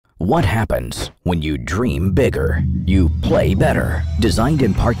What happens when you dream bigger? You play better. Designed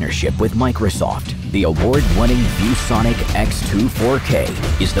in partnership with Microsoft, the award-winning ViewSonic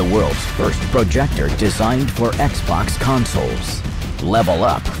X2-4K is the world's first projector designed for Xbox consoles. Level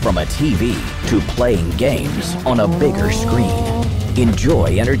up from a TV to playing games on a bigger screen.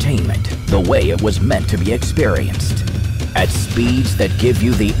 Enjoy entertainment the way it was meant to be experienced. At speeds that give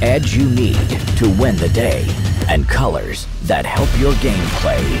you the edge you need to win the day, and colors that help your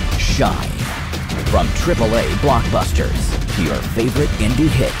gameplay shine. From AAA blockbusters to your favorite indie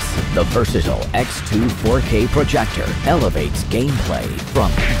hits, the versatile X2-4K projector elevates gameplay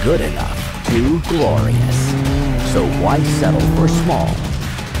from good enough to glorious. So why settle for small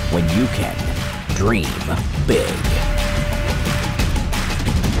when you can dream big?